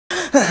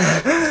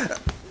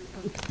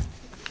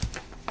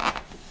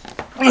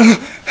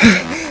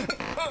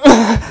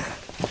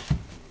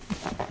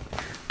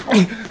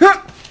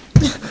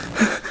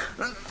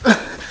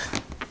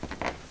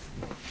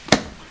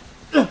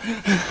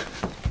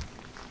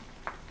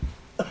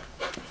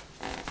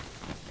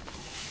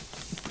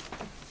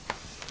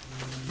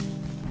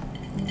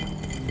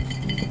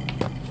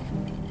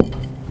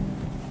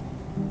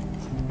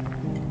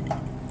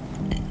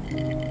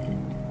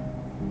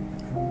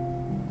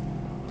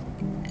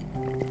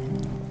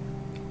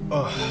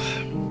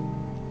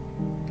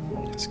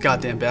This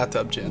goddamn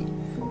bathtub gin.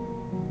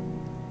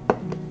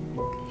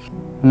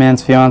 A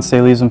man's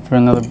fiance leaves him for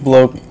another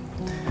bloke.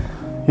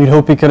 You'd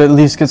hope he could at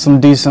least get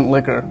some decent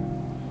liquor.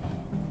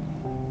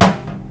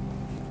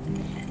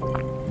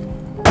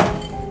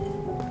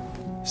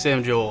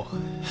 Sam Joel,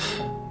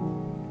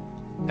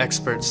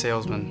 expert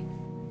salesman.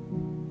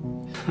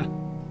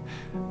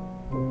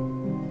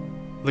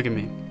 Look at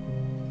me.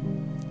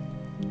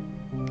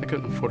 I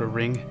couldn't afford a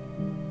ring.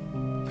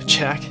 But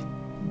Jack?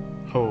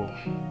 Oh,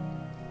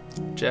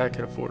 Jack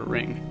could afford a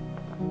ring.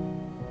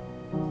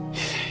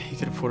 He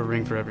could afford a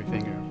ring for every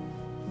finger.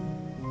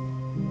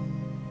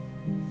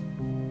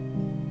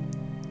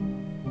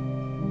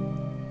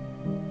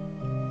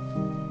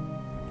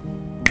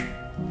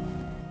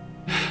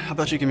 How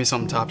about you give me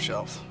something top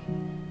shelf?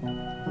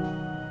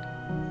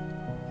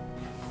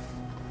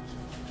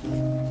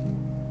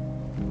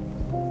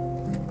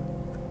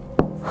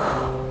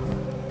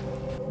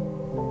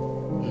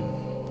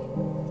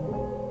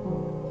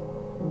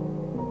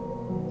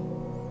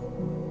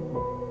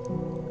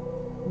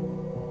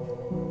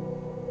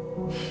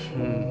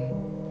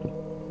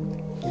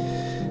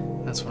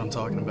 That's what I'm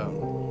talking about.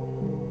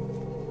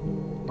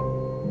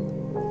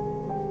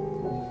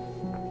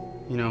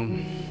 You know,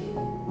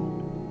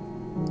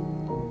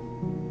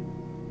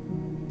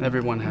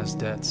 everyone has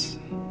debts.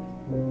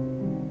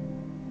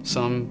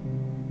 Some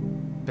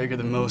bigger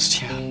than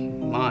most. Yeah,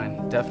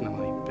 mine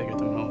definitely bigger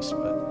than most,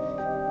 but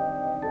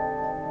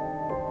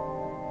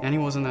Annie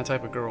wasn't that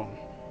type of girl.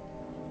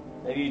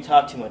 Maybe you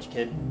talk too much,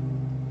 kid.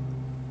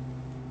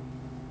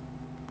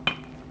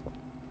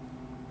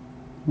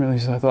 Really,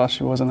 I thought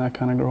she wasn't that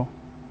kind of girl.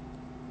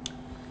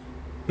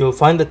 You'll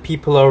find that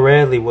people are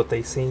rarely what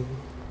they seem.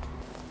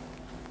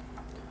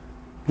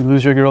 You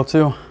lose your girl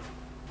too?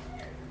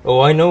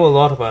 Oh, I know a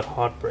lot about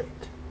heartbreak.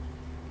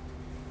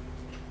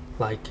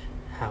 Like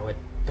how it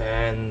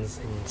burns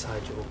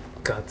inside your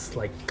guts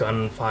like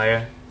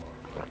gunfire.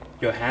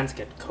 Your hands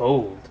get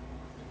cold.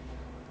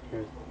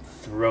 Your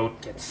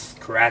throat gets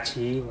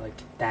scratchy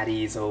like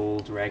daddy's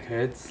old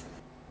records.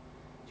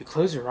 You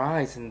close your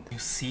eyes and you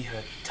see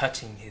her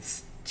touching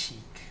his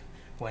cheek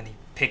when he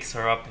picks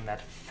her up in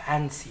that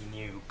fancy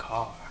new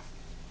car.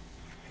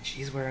 And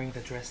she's wearing the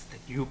dress that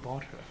you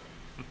bought her.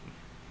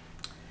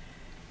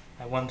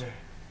 I wonder,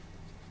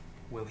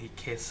 will he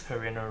kiss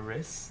her in her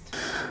wrist?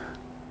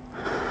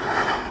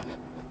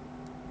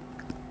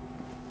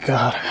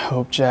 God, I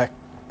hope Jack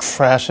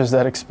crashes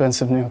that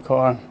expensive new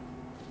car.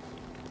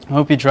 I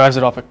hope he drives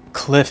it off a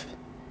cliff.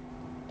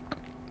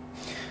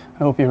 I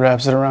hope he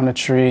wraps it around a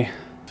tree.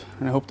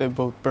 And I hope they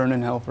both burn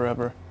in hell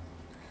forever.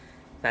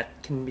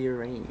 That can be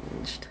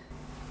arranged.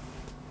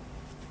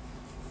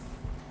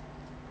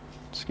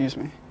 Excuse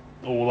me.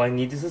 All I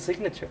need is a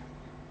signature.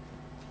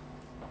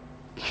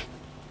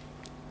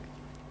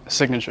 A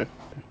signature?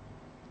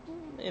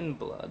 In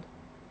blood.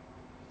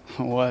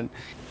 What?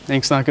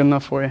 Ink's not good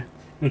enough for you?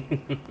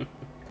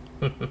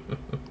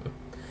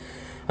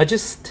 I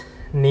just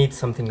need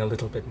something a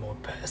little bit more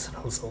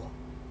personal, so.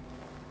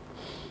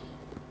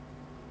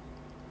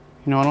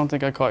 You know, I don't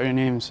think I caught your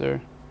name,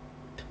 sir.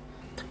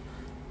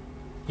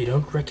 You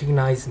don't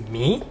recognize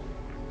me?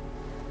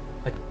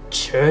 A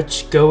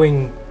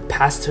church-going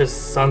pastor's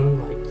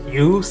son like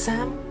you,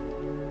 Sam?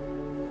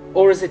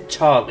 Or is it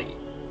Charlie?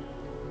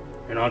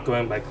 You're not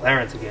going by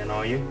Clarence again,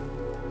 are you?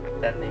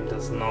 That name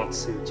does not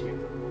suit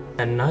you.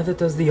 And neither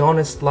does the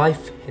honest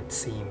life, it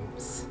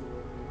seems.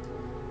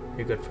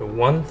 You're good for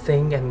one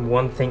thing and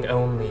one thing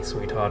only,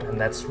 sweetheart, and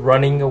that's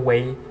running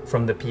away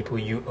from the people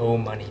you owe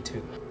money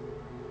to.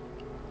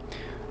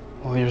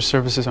 Well, your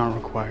services aren't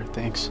required,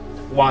 thanks.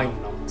 Why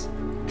not?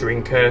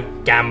 Drinker,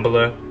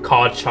 gambler,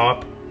 card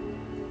sharp,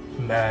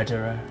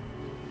 murderer.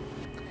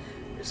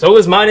 So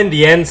is mine in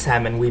the end,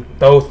 Sam, and we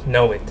both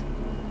know it.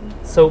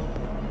 So,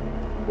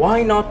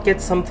 why not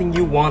get something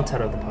you want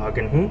out of the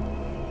bargain,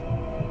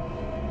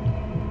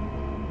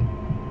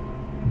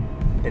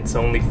 It's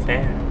only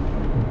fair.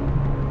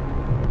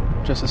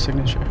 Just a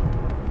signature.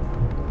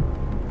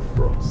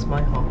 Cross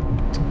my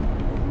heart.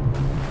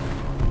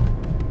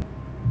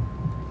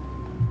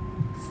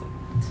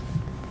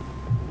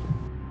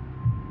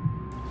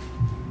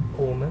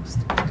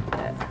 Almost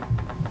there.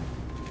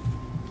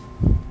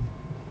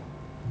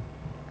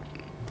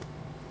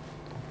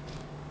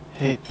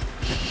 Hey.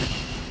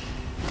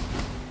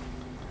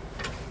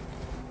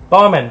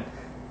 Barman,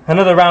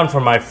 another round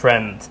for my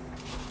friend.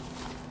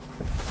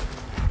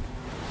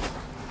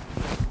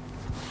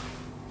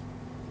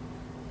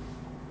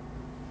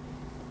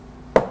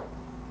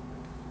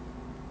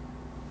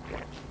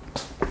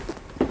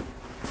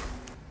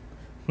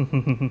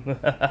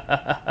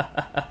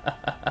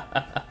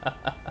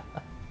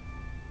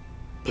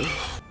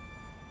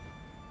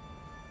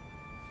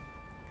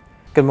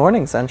 Good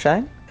morning,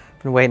 sunshine.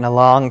 Been waiting a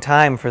long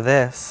time for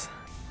this.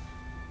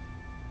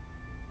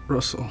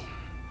 Russell,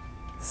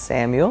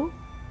 Samuel?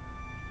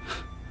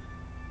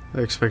 I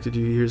expected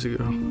you years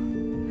ago.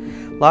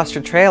 Lost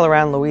your trail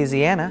around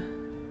Louisiana,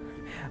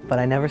 but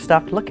I never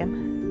stopped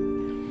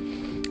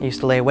looking. I used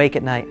to lay awake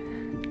at night,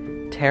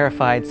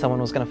 terrified someone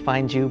was going to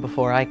find you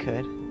before I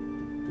could.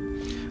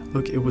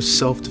 Look, it was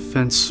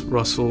self-defense,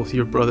 Russell.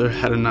 Your brother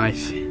had a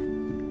knife.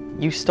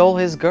 You stole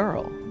his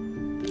girl,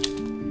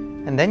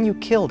 and then you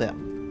killed him.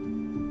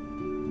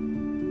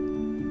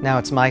 Now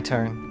it's my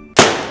turn.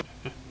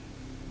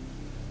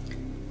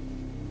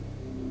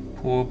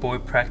 Poor boy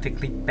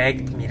practically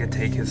begged me to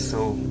take his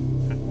soul.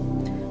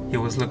 He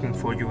was looking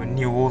for you in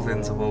New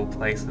Orleans of all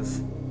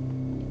places.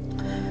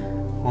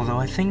 Although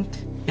I think,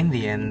 in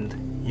the end,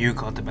 you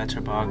got the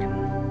better bargain.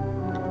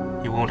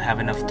 You won't have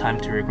enough time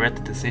to regret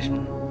the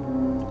decision.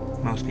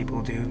 Most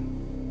people do.